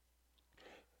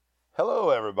Hello,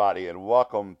 everybody, and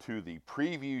welcome to the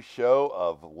preview show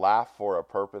of Laugh for a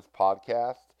Purpose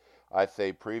podcast. I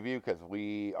say preview because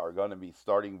we are going to be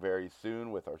starting very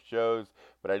soon with our shows,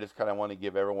 but I just kind of want to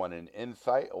give everyone an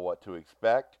insight of what to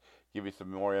expect, give you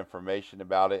some more information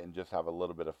about it, and just have a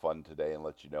little bit of fun today and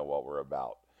let you know what we're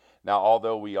about. Now,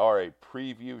 although we are a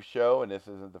preview show and this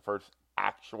isn't the first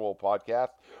actual podcast,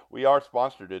 we are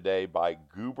sponsored today by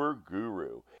Goober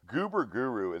Guru. Goober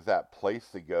Guru is that place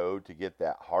to go to get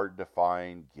that hard to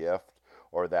find gift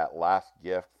or that last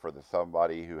gift for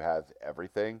somebody who has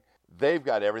everything. They've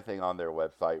got everything on their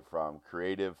website from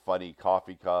creative, funny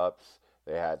coffee cups.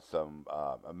 They had some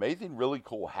amazing, really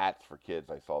cool hats for kids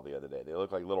I saw the other day. They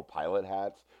look like little pilot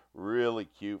hats, really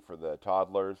cute for the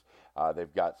toddlers.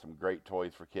 They've got some great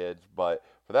toys for kids. But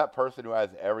for that person who has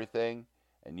everything,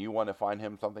 and you want to find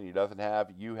him something he doesn't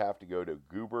have, you have to go to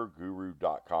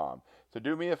gooberguru.com. So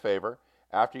do me a favor.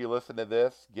 After you listen to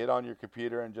this, get on your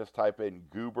computer and just type in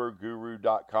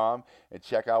gooberguru.com and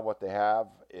check out what they have.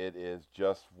 It is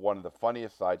just one of the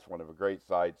funniest sites, one of the great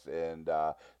sites, and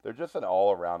they're just an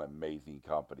all-around amazing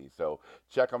company. So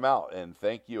check them out, and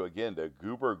thank you again to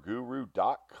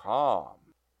gooberguru.com.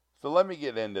 So let me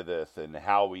get into this and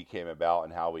how we came about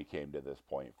and how we came to this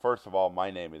point. First of all,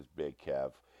 my name is Big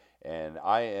Kev, and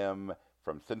I am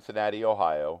from Cincinnati,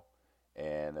 Ohio,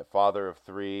 and a father of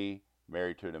three,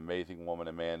 married to an amazing woman,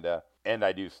 Amanda, and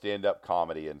I do stand-up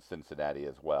comedy in Cincinnati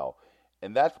as well.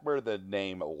 And that's where the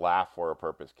name Laugh for a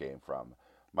Purpose came from.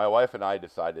 My wife and I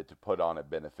decided to put on a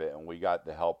benefit, and we got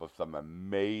the help of some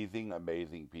amazing,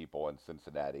 amazing people in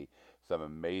Cincinnati, some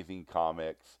amazing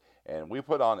comics, and we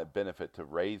put on a benefit to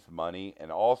raise money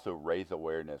and also raise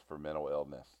awareness for mental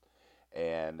illness.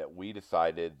 And we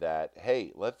decided that,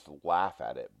 hey, let's laugh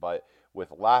at it. But with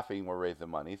laughing, we're raising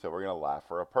money, so we're going to laugh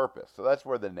for a purpose. So that's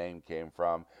where the name came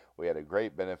from. We had a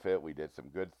great benefit. We did some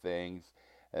good things.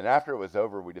 And after it was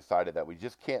over, we decided that we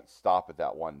just can't stop at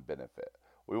that one benefit.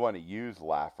 We want to use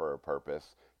Laugh for a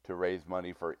Purpose to raise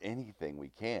money for anything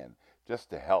we can, just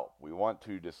to help. We want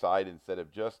to decide, instead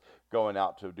of just going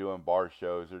out to doing bar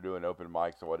shows or doing open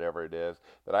mics or whatever it is,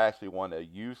 that I actually want to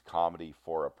use comedy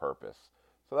for a purpose.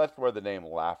 So that's where the name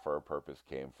Laugh for a Purpose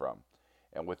came from.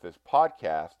 And with this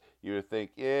podcast, you would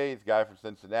think, yeah, he's a guy from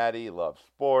Cincinnati, he loves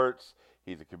sports,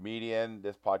 he's a comedian.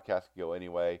 This podcast can go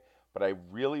anyway. But I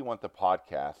really want the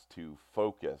podcast to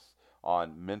focus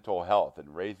on mental health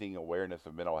and raising awareness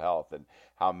of mental health and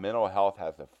how mental health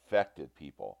has affected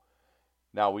people.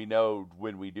 Now, we know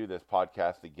when we do this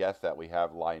podcast, the guests that we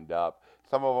have lined up,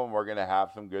 some of them we're going to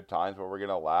have some good times where we're going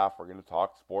to laugh, we're going to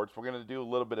talk sports, we're going to do a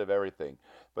little bit of everything.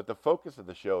 But the focus of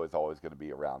the show is always going to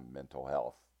be around mental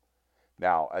health.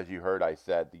 Now, as you heard, I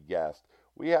said the guest,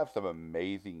 we have some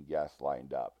amazing guests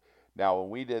lined up. Now, when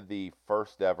we did the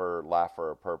first ever Laugh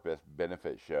for a Purpose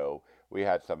benefit show, we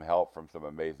had some help from some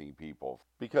amazing people.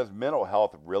 Because mental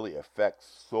health really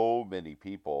affects so many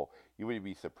people, you would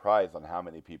be surprised on how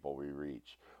many people we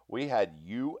reach. We had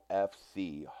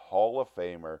UFC Hall of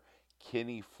Famer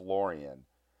Kenny Florian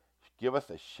give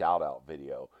us a shout out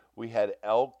video. We had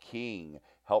Elle King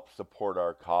help support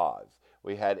our cause.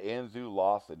 We had Anzu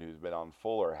Lawson, who's been on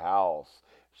Fuller House.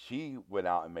 She went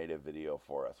out and made a video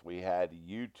for us. We had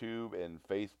YouTube and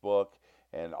Facebook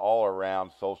and all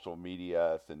around social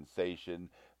media sensation.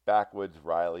 Backwoods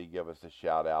Riley give us a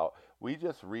shout out. We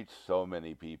just reached so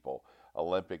many people.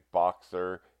 Olympic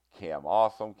boxer Cam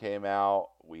Awesome came out.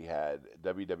 We had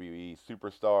WWE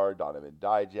superstar Donovan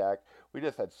Dijak. We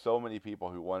just had so many people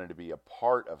who wanted to be a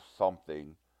part of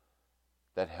something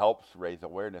that helps raise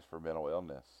awareness for mental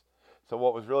illness. So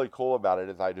what was really cool about it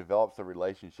is I developed some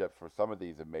relationships with some of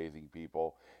these amazing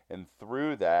people, and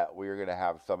through that, we are going to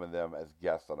have some of them as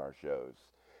guests on our shows.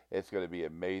 It's going to be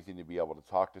amazing to be able to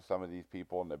talk to some of these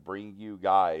people and to bring you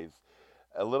guys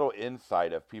a little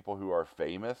insight of people who are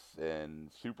famous and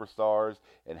superstars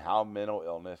and how mental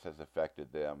illness has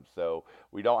affected them. So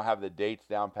we don't have the dates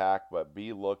down packed, but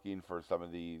be looking for some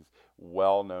of these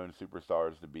well-known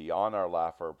superstars to be on our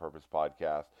Laugh for a Purpose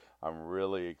podcast. I'm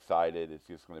really excited. It's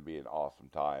just going to be an awesome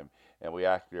time. And we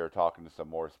actually are talking to some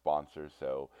more sponsors.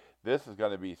 So this is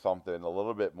going to be something a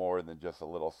little bit more than just a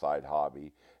little side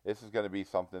hobby. This is going to be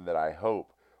something that I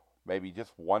hope maybe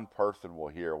just one person will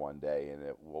hear one day, and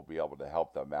it will be able to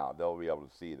help them out. They'll be able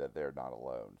to see that they're not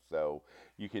alone. So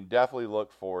you can definitely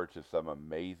look forward to some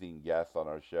amazing guests on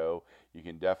our show. You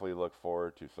can definitely look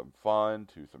forward to some fun,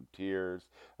 to some tears,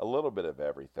 a little bit of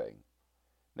everything.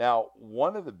 Now,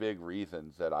 one of the big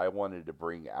reasons that I wanted to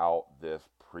bring out this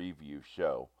preview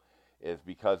show is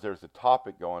because there's a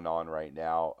topic going on right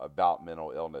now about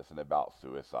mental illness and about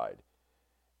suicide.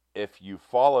 If you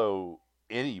follow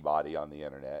anybody on the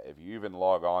internet, if you even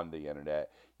log on the internet,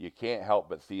 you can't help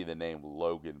but see the name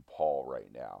Logan Paul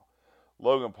right now.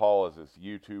 Logan Paul is this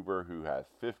YouTuber who has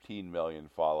 15 million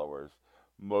followers,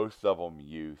 most of them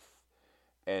youth,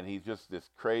 and he's just this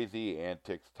crazy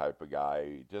antics type of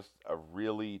guy. Just a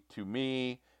really, to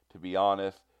me, to be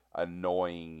honest,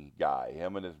 annoying guy.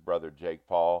 Him and his brother Jake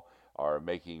Paul are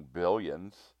making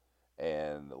billions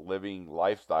and living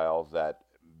lifestyles that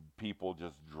people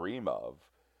just dream of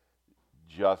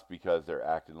just because they're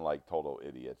acting like total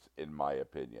idiots, in my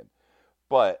opinion.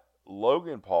 But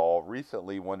Logan Paul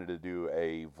recently wanted to do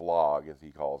a vlog, as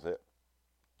he calls it,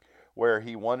 where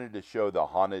he wanted to show the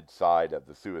haunted side of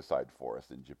the suicide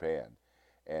forest in Japan.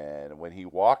 And when he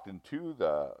walked into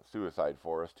the suicide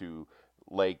forest to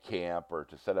lay camp or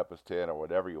to set up his tent or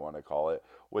whatever you want to call it,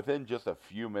 within just a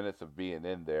few minutes of being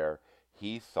in there,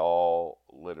 he saw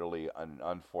literally,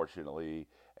 unfortunately,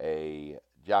 a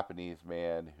Japanese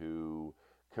man who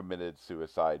committed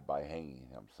suicide by hanging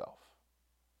himself.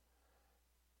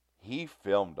 He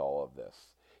filmed all of this.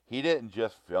 He didn't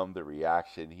just film the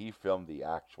reaction, he filmed the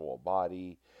actual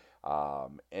body,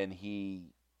 and he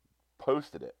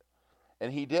posted it.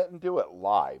 And he didn't do it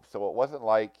live, so it wasn't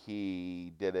like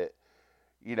he did it,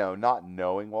 not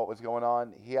knowing what was going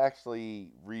on. He actually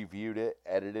reviewed it,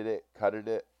 edited it, cutted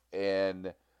it,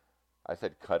 and I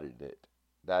said cutted it.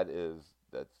 That's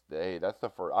the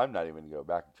first. I'm not even going to go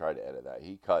back and try to edit that.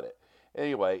 He cut it.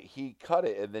 Anyway, he cut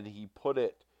it and then he put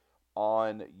it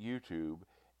on YouTube,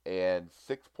 and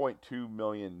 6.2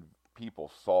 million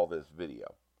people saw this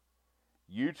video.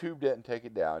 YouTube didn't take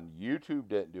it down. YouTube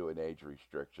didn't do an age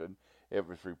restriction. It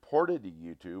was reported to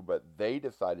YouTube, but they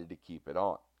decided to keep it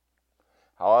on.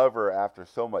 However, after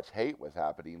so much hate was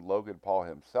happening, Logan Paul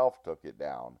himself took it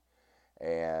down.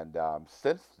 And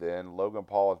since then, Logan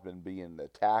Paul has been being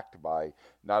attacked by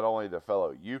not only the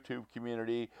fellow YouTube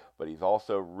community, but he's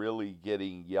also really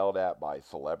getting yelled at by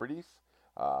celebrities.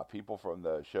 People from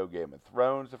the show Game of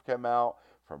Thrones have come out,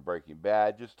 from Breaking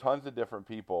Bad. Just tons of different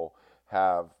people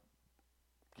have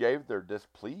gave their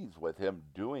displeasure with him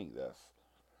doing this.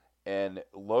 And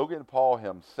Logan Paul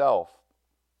himself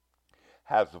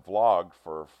has vlogged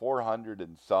for 400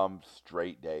 and some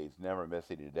straight days, never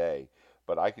missing a day.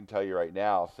 But I can tell you right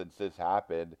now, since this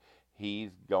happened,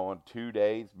 he's going 2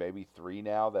 days, maybe 3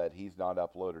 now, that he's not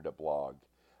uploaded a blog.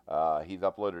 He's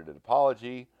uploaded an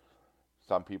apology.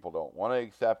 Some people don't want to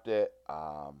accept it,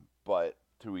 but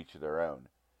to each their own.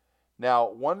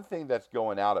 Now, one thing that's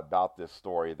going out about this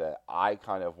story that I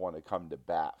kind of want to come to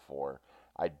bat for,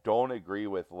 I don't agree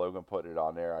with Logan putting it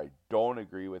on there. I don't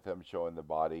agree with him showing the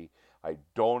body. I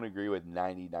don't agree with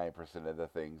 99% of the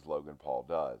things Logan Paul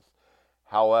does.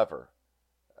 However,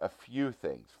 a few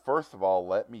things. First of all,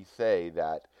 let me say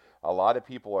that a lot of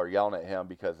people are yelling at him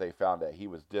because they found that he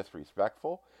was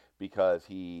disrespectful, because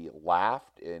he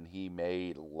laughed and he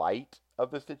made light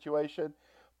of the situation.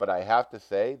 But I have to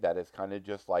say that it's kind of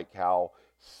just like how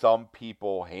some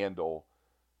people handle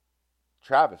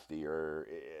travesty or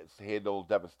handle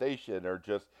devastation or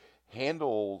just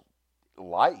handle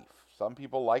life. Some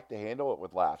people like to handle it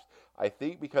with laughs. I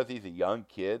think because he's a young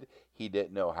kid, he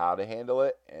didn't know how to handle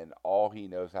it, and all he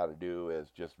knows how to do is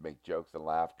just make jokes and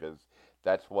laugh, because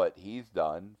that's what he's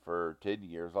done for 10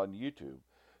 years on YouTube.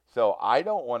 So I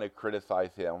don't want to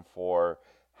criticize him for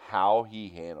how he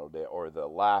handled it or the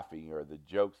laughing or the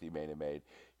jokes he made.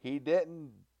 He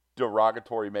didn't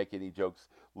derogatory make any jokes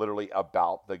literally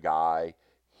about the guy.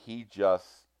 He just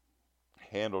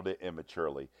handled it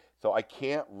immaturely. So I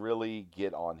can't really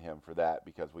get on him for that,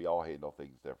 because we all handle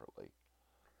things differently.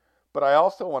 But I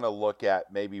also want to look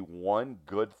at maybe one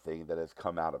good thing that has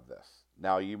come out of this.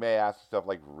 Now, you may ask yourself,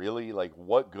 like, really? Like,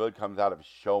 what good comes out of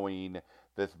showing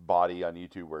this body on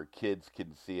YouTube where kids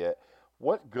can see it?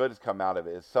 What good has come out of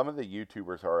it is some of the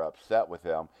YouTubers who are upset with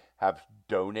him have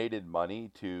donated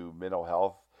money to mental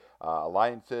health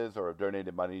alliances, or have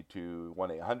donated money to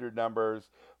 1-800 numbers.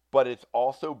 But it's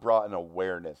also brought an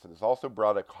awareness, and it's also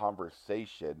brought a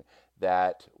conversation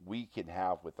that we can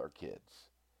have with our kids.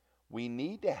 We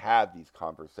need to have these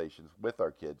conversations with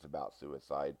our kids about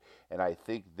suicide, and I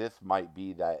think this might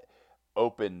be that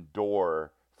open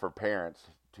door for parents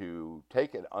to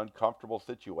take an uncomfortable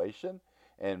situation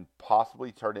and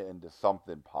possibly turn it into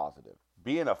something positive.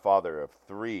 Being a father of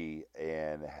 3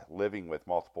 and living with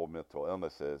multiple mental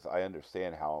illnesses, I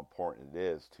understand how important it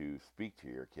is to speak to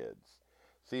your kids.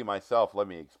 See, myself, let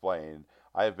me explain.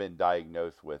 I have been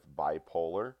diagnosed with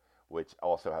bipolar, which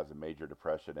also has a major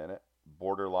depression in it,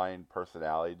 borderline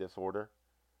personality disorder,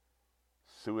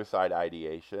 suicide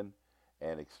ideation,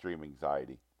 and extreme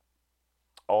anxiety.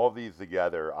 All of these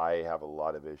together, I have a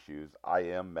lot of issues. I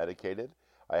am medicated.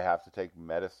 I have to take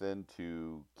medicine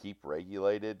to keep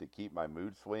regulated, to keep my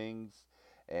mood swings.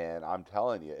 And I'm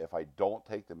telling you, if I don't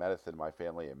take the medicine, my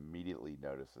family immediately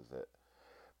notices it.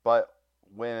 But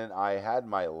when I had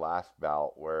my last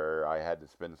bout where I had to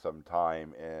spend some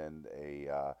time in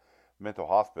a mental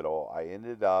hospital, I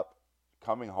ended up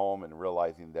coming home and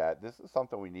realizing that this is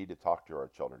something we need to talk to our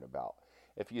children about.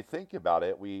 If you think about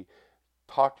it, we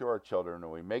talk to our children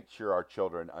and we make sure our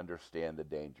children understand the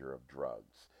danger of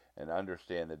drugs and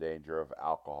understand the danger of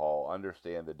alcohol,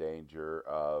 understand the danger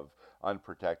of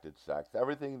unprotected sex,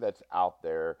 everything that's out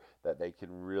there that they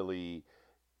can really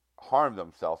harm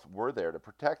themselves. We're there to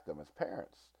protect them as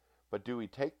parents. But do we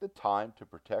take the time to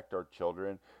protect our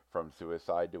children from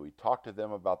suicide? Do we talk to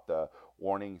them about the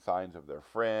warning signs of their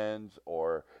friends?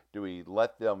 Or do we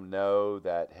let them know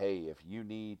that, hey, if you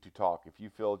need to talk, if you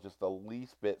feel just the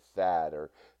least bit sad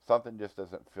or something just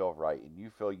doesn't feel right and you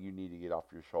feel you need to get off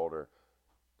your shoulder,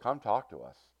 come talk to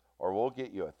us or we'll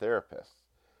get you a therapist.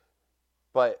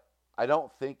 But I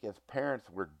don't think as parents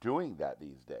we're doing that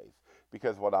these days.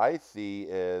 Because what I see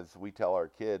is we tell our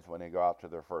kids when they go out to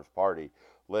their first party,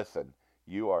 listen,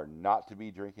 you are not to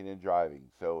be drinking and driving.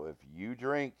 So if you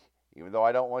drink, even though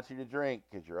I don't want you to drink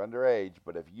because you're underage,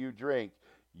 but if you drink,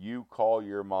 you call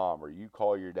your mom or you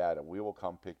call your dad and we will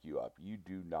come pick you up. You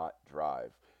do not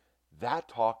drive. That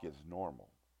talk is normal.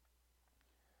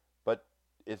 But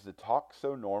is the talk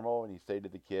so normal when you say to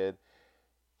the kid,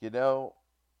 you know,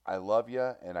 I love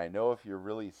you, and I know if you're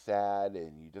really sad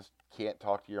and you just can't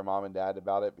talk to your mom and dad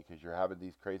about it because you're having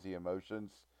these crazy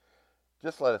emotions,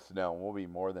 just let us know, and we'll be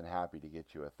more than happy to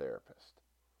get you a therapist.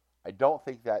 I don't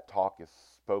think that talk is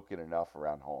spoken enough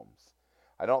around homes.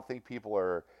 I don't think people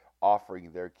are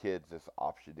offering their kids this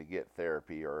option to get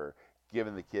therapy or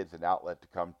giving the kids an outlet to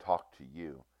come talk to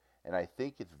you. And I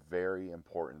think it's very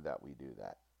important that we do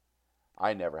that.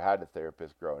 I never had a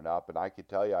therapist growing up, and I could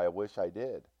tell you I wish I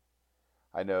did.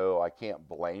 I know I can't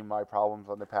blame my problems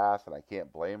on the past and I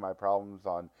can't blame my problems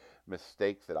on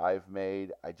mistakes that I've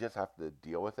made. I just have to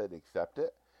deal with it and accept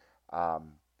it.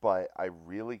 But I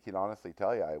really can honestly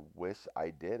tell you, I wish I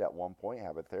did at one point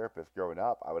have a therapist growing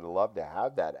up. I would have loved to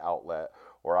have that outlet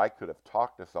where I could have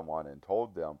talked to someone and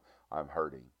told them I'm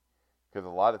hurting. Because a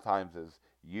lot of times as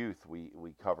youth, we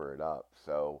cover it up.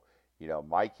 So,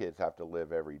 my kids have to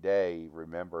live every day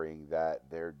remembering that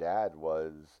their dad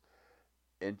was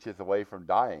inches away from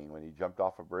dying when he jumped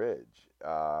off a bridge.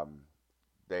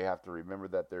 They have to remember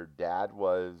that their dad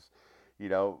was,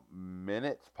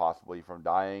 minutes possibly from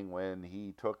dying when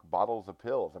he took bottles of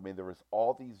pills. I mean, there was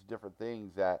all these different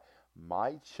things that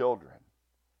my children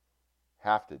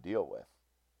have to deal with.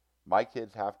 My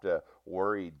kids have to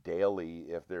worry daily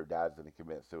if their dad's going to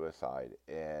commit suicide.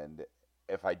 And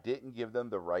if I didn't give them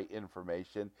the right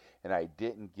information and I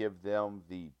didn't give them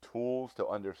the tools to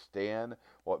understand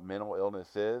what mental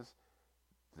illness is,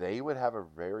 they would have a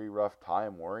very rough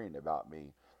time worrying about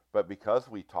me. But because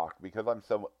we talked, because I'm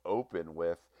so open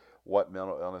with what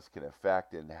mental illness can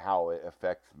affect and how it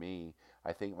affects me,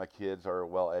 I think my kids are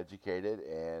well educated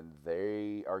and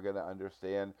they are going to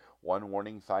understand one,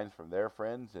 warning signs from their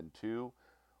friends, and two,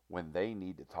 when they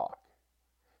need to talk.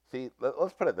 See,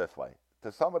 let's put it this way.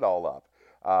 To sum it all up,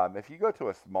 if you go to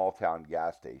a small town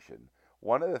gas station,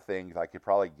 one of the things I could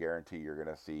probably guarantee you're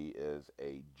going to see is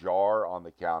a jar on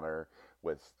the counter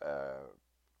with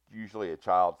usually a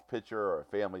child's picture or a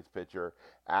family's picture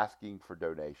asking for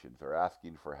donations or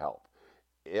asking for help.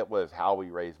 It was how we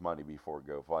raised money before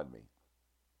GoFundMe.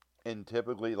 And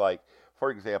typically, like,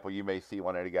 for example, you may see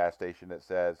one at a gas station that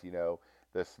says,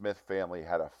 the Smith family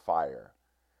had a fire.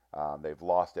 They've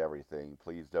lost everything.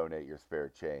 Please donate your spare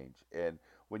change. And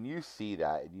when you see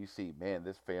that and you see, man,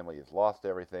 this family has lost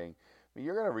everything, I mean,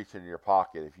 you're going to reach into your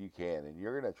pocket if you can, and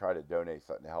you're going to try to donate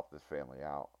something to help this family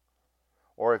out.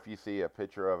 Or if you see a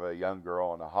picture of a young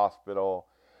girl in a hospital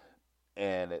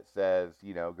and it says,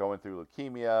 going through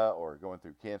leukemia or going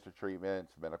through cancer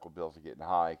treatments, medical bills are getting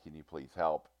high, can you please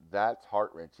help? That's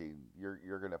heart-wrenching.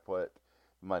 You're going to put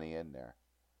money in there.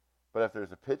 But if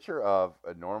there's a picture of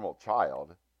a normal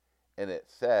child and it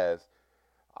says,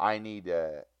 I need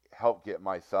to help get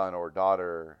my son or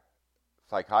daughter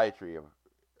psychiatry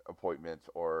appointments,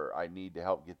 or I need to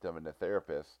help get them into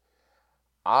therapists,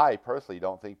 I personally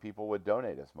don't think people would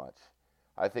donate as much.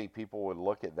 I think people would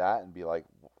look at that and be like,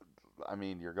 I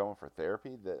mean, you're going for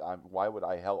therapy? Why would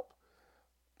I help?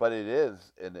 But it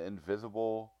is an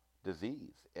invisible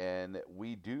disease, and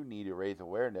we do need to raise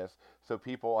awareness so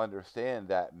people understand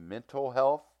that mental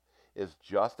health is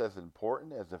just as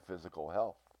important as the physical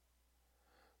health.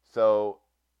 So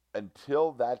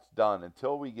until that's done,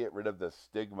 until we get rid of the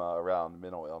stigma around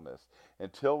mental illness,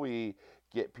 until we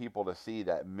get people to see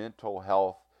that mental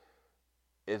health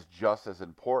is just as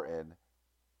important,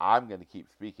 I'm going to keep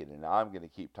speaking and I'm going to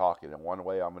keep talking. And one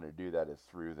way I'm going to do that is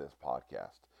through this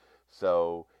podcast.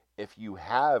 So if you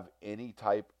have any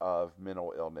type of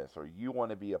mental illness or you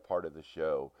want to be a part of the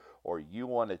show or you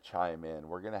want to chime in,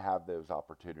 we're going to have those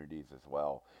opportunities as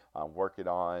well. I'm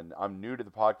new to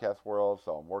the podcast world,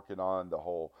 so I'm working on the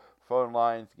whole phone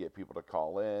lines to get people to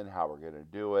call in, how we're going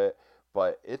to do it.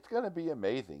 But it's going to be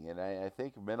amazing. And I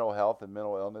think mental health and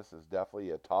mental illness is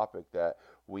definitely a topic that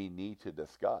we need to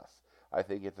discuss. I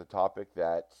think it's a topic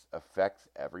that affects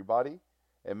everybody.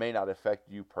 It may not affect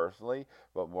you personally,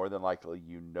 but more than likely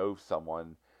you know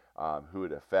someone who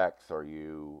it affects, or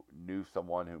you knew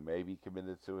someone who maybe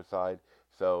committed suicide.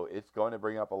 So it's going to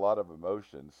bring up a lot of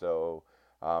emotion. So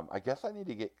I guess I need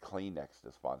to get Kleenex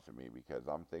to sponsor me because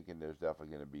I'm thinking there's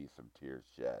definitely going to be some tears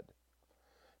shed.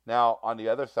 Now, on the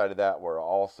other side of that, we're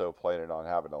also planning on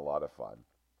having a lot of fun.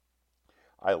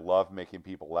 I love making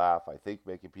people laugh. I think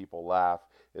making people laugh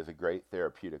is a great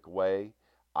therapeutic way.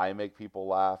 I make people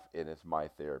laugh, and it's my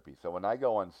therapy. So when I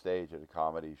go on stage at a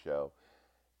comedy show,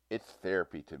 it's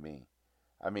therapy to me.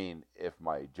 I mean, if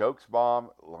my jokes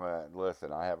bomb,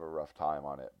 listen, I have a rough time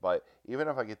on it. But even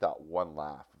if I get that one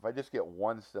laugh, if I just get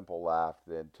one simple laugh,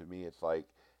 then to me it's like,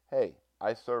 hey,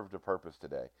 I served a purpose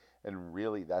today. And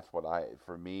really, that's what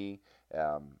for me,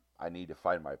 I need to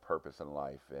find my purpose in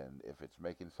life. And if it's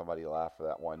making somebody laugh for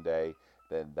that one day,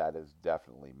 then that is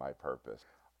definitely my purpose.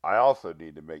 I also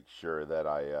need to make sure that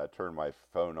I turn my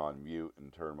phone on mute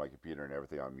and turn my computer and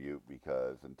everything on mute,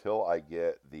 because until I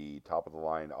get the top of the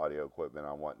line audio equipment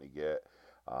I'm wanting to get,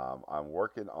 I'm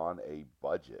working on a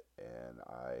budget, and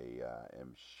I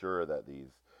am sure that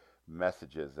these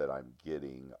messages that I'm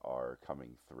getting are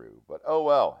coming through. But oh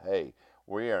well, hey,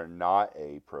 we are not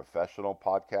a professional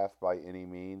podcast by any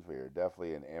means. We are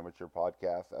definitely an amateur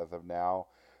podcast as of now.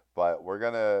 But we're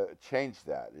going to change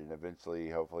that, and eventually,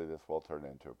 hopefully, this will turn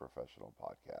into a professional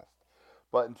podcast.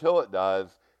 But until it does,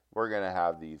 we're going to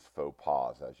have these faux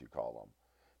pas, as you call them.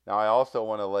 Now, I also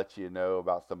want to let you know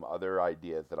about some other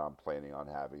ideas that I'm planning on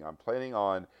having. I'm planning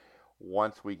on,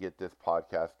 once we get this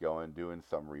podcast going, doing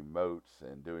some remotes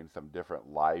and doing some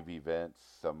different live events,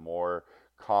 some more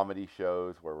comedy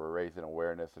shows where we're raising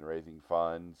awareness and raising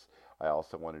funds. I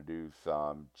also want to do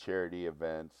some charity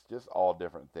events, just all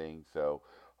different things. So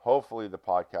hopefully the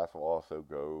podcast will also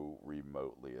go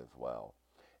remotely as well.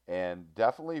 And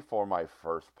definitely for my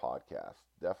first podcast,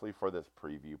 definitely for this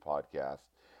preview podcast,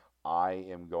 I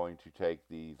am going to take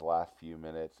these last few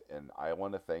minutes and I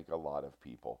want to thank a lot of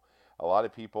people. A lot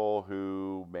of people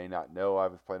who may not know I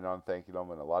was planning on thanking them,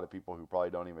 and a lot of people who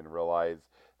probably don't even realize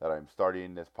that I'm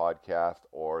starting this podcast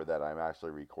or that I'm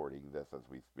actually recording this as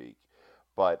we speak.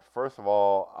 But first of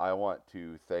all, I want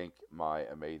to thank my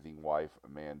amazing wife,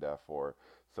 Amanda, for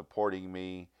supporting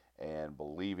me and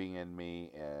believing in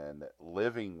me and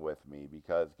living with me.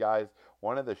 Because, guys,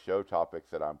 one of the show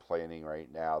topics that I'm planning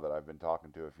right now that I've been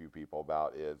talking to a few people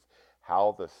about is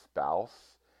how the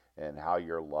spouse and how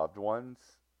your loved ones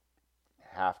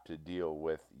have to deal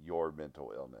with your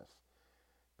mental illness.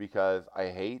 Because I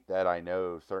hate that I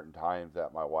know certain times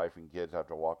that my wife and kids have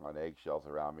to walk on eggshells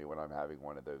around me when I'm having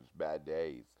one of those bad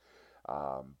days.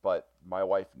 But my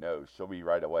wife knows. She'll be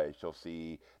right away. She'll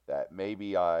see that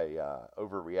maybe I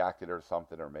overreacted or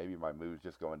something, or maybe my mood's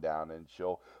just going down, and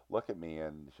she'll look at me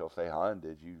and she'll say, "Hon,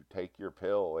 did you take your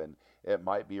pill?" And it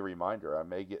might be a reminder. I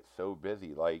may get so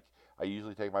busy. Like, I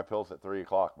usually take my pills at 3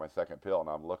 o'clock, my second pill, and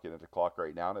I'm looking at the clock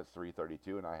right now, and it's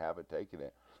 3:32, and I haven't taken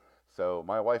it. So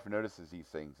my wife notices these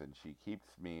things, and she keeps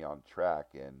me on track,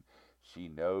 and she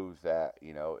knows that,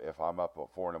 if I'm up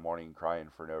at 4 in the morning crying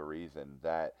for no reason,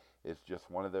 that is just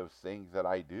one of those things that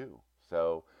I do.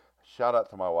 So shout out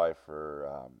to my wife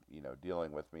for,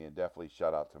 dealing with me, and definitely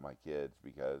shout out to my kids,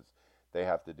 because they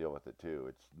have to deal with it too.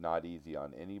 It's not easy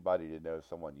on anybody to know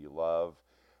someone you love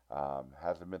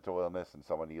has a mental illness and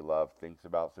someone you love thinks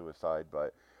about suicide,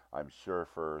 but I'm sure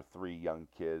for 3 young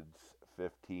kids,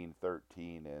 15,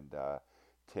 13, and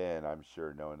 10, I'm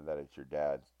sure knowing that it's your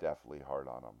dad's definitely hard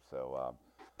on them. So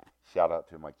shout out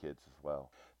to my kids as well.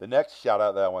 The next shout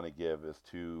out that I want to give is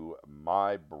to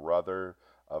my brother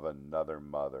of another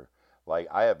mother. Like,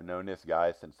 I have known this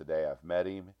guy since the day I've met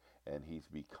him, and he's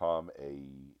become a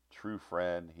true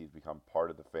friend. He's become part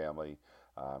of the family.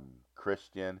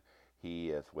 Christian.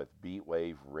 He is with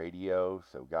Beatwave Radio.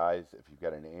 So, guys, if you've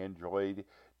got an Android,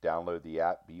 download the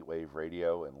app Beatwave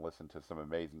Radio and listen to some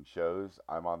amazing shows.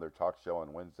 I'm on their talk show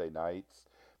on Wednesday nights,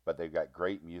 but they've got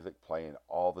great music playing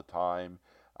all the time.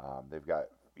 They've got,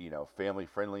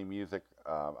 family-friendly music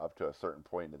up to a certain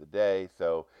point of the day.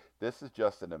 So this is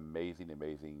just an amazing,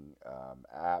 amazing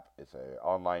app. It's an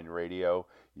online radio.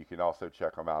 You can also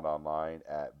check them out online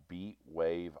at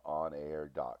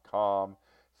beatwaveonair.com.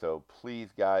 So please,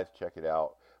 guys, check it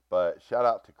out. But shout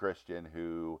out to Christian,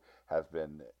 who has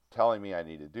been telling me I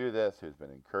need to do this, who's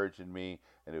been encouraging me,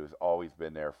 and who's always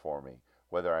been there for me.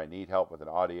 Whether I need help with an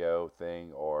audio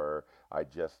thing or I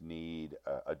just need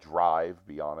a drive,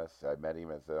 be honest. I met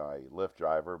him as a Lyft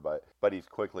driver, but he's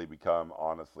quickly become,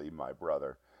 honestly, my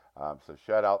brother. So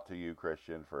shout out to you,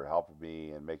 Christian, for helping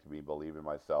me and making me believe in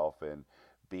myself and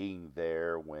being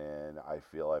there when I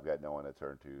feel I've got no one to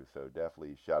turn to. So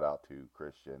definitely shout out to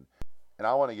Christian. And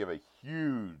I want to give a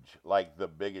huge, like the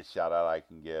biggest shout out I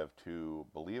can give to,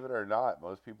 believe it or not,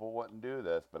 most people wouldn't do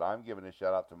this, but I'm giving a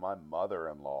shout out to my mother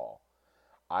in law.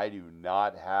 I do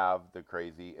not have the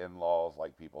crazy in laws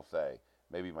like people say.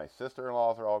 Maybe my sister in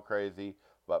laws are all crazy,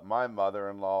 but my mother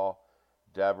in law,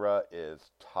 Deborah, is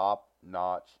top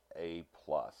notch A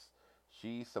plus.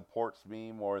 She supports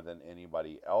me more than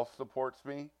anybody else supports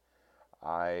me.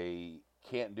 I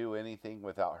can't do anything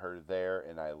without her there,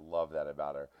 and I love that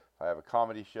about her. If I have a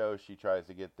comedy show, she tries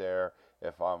to get there.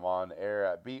 If I'm on air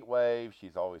at Beatwave,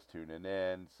 she's always tuning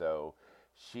in. So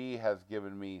she has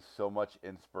given me so much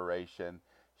inspiration.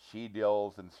 She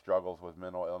deals and struggles with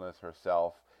mental illness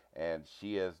herself, and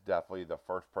she is definitely the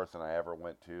first person I ever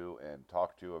went to and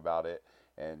talked to about it.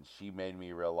 And she made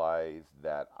me realize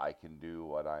that I can do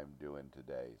what I'm doing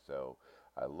today. So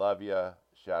I love you.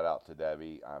 Shout out to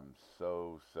Debbie. I'm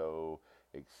so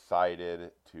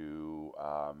excited to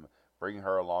bring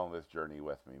her along this journey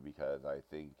with me because I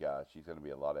think she's going to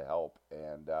be a lot of help.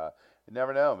 And you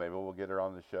never know, maybe we'll get her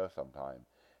on the show sometime.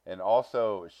 And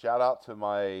also, shout out to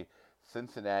my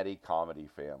Cincinnati comedy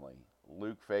family.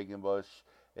 Luke Fagenbush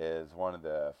is one of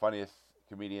the funniest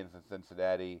comedians in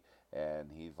Cincinnati, and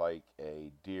he's like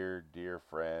a dear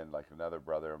friend, like another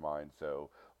brother of mine. So,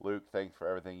 Luke, thanks for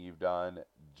everything you've done.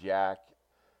 Jack,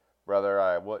 brother,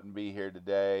 I wouldn't be here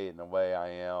today in the way I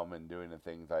am and doing the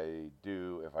things I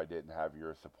do if I didn't have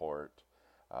your support.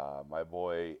 My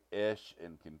boy Ish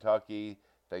in Kentucky,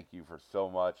 thank you for so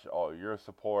much, all your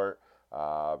support.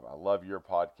 I love your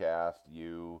podcast.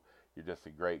 You're just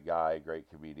a great guy, great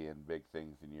comedian, big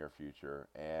things in your future.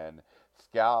 And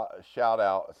shout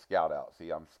out.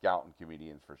 See, I'm scouting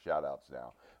comedians for shout outs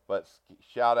now. But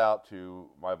shout out to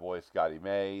my boy Scotty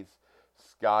Mays.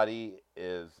 Scotty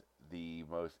is the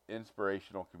most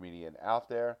inspirational comedian out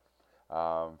there,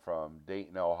 from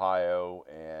Dayton, Ohio,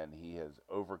 and he has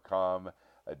overcome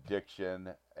addiction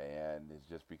and has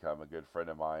just become a good friend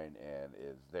of mine and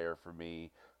is there for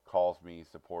me, calls me,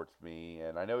 supports me,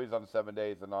 and I know he's on 7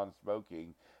 days of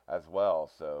non-smoking as well.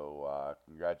 So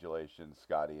congratulations,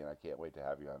 Scotty, and I can't wait to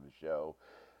have you on the show.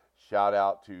 Shout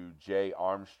out to Jay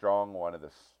Armstrong, one of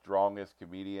the strongest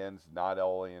comedians, not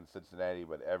only in Cincinnati,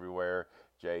 but everywhere.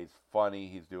 Jay's funny,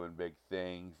 he's doing big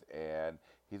things, and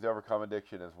he's overcome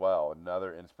addiction as well.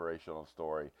 Another inspirational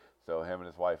story. So him and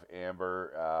his wife,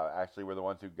 Amber, actually were the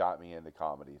ones who got me into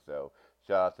comedy. So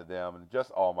shout out to them, and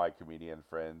just all my comedian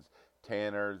friends.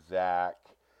 Tanner, Zach,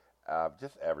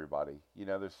 just everybody.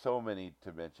 There's so many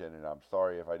to mention, and I'm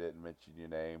sorry if I didn't mention your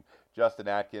name. Justin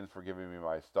Atkins for giving me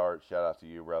my start. Shout out to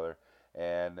you, brother.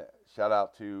 And shout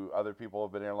out to other people who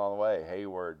have been here along the way.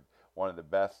 Hayward, one of the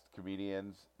best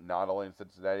comedians, not only in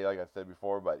Cincinnati, like I said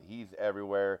before, but he's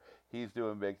everywhere. He's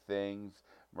doing big things.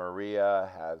 Maria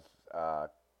has,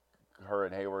 her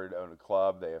and Hayward own a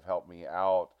club. They have helped me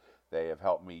out. They have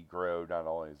helped me grow not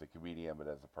only as a comedian, but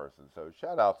as a person. So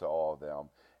shout out to all of them.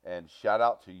 And shout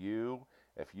out to you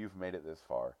if you've made it this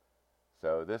far.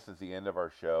 So this is the end of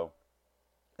our show.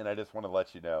 And I just want to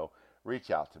let you know,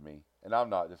 reach out to me. And I'm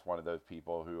not just one of those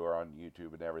people who are on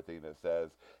YouTube and everything that says,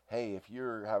 hey, if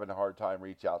you're having a hard time,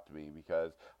 reach out to me.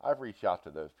 Because I've reached out to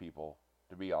those people,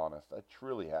 to be honest. I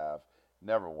truly have.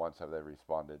 Never once have they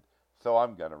responded. So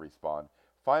I'm going to respond.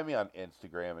 Find me on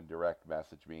Instagram and direct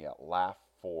message me at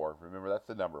Laugh4. Remember, that's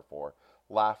the number 4.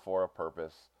 Laugh for a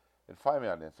purpose. And find me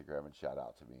on Instagram and shout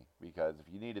out to me. Because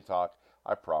if you need to talk,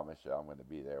 I promise you I'm going to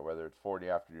be there. Whether it's 4 in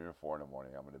the afternoon or 4 in the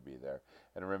morning, I'm going to be there.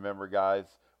 And remember, guys,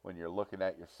 when you're looking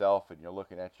at yourself and you're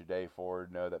looking at your day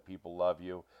forward, know that people love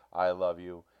you. I love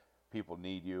you. People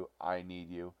need you. I need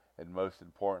you. And most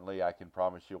importantly, I can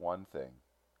promise you one thing.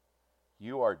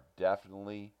 You are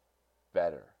definitely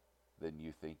better than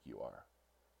you think you are.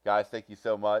 Guys, thank you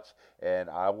so much, and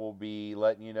I will be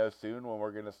letting you know soon when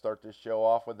we're going to start this show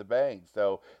off with a bang.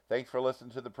 So thanks for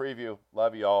listening to the preview.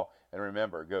 Love you all, and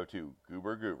remember, go to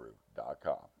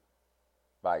gooberguru.com.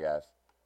 Bye, guys.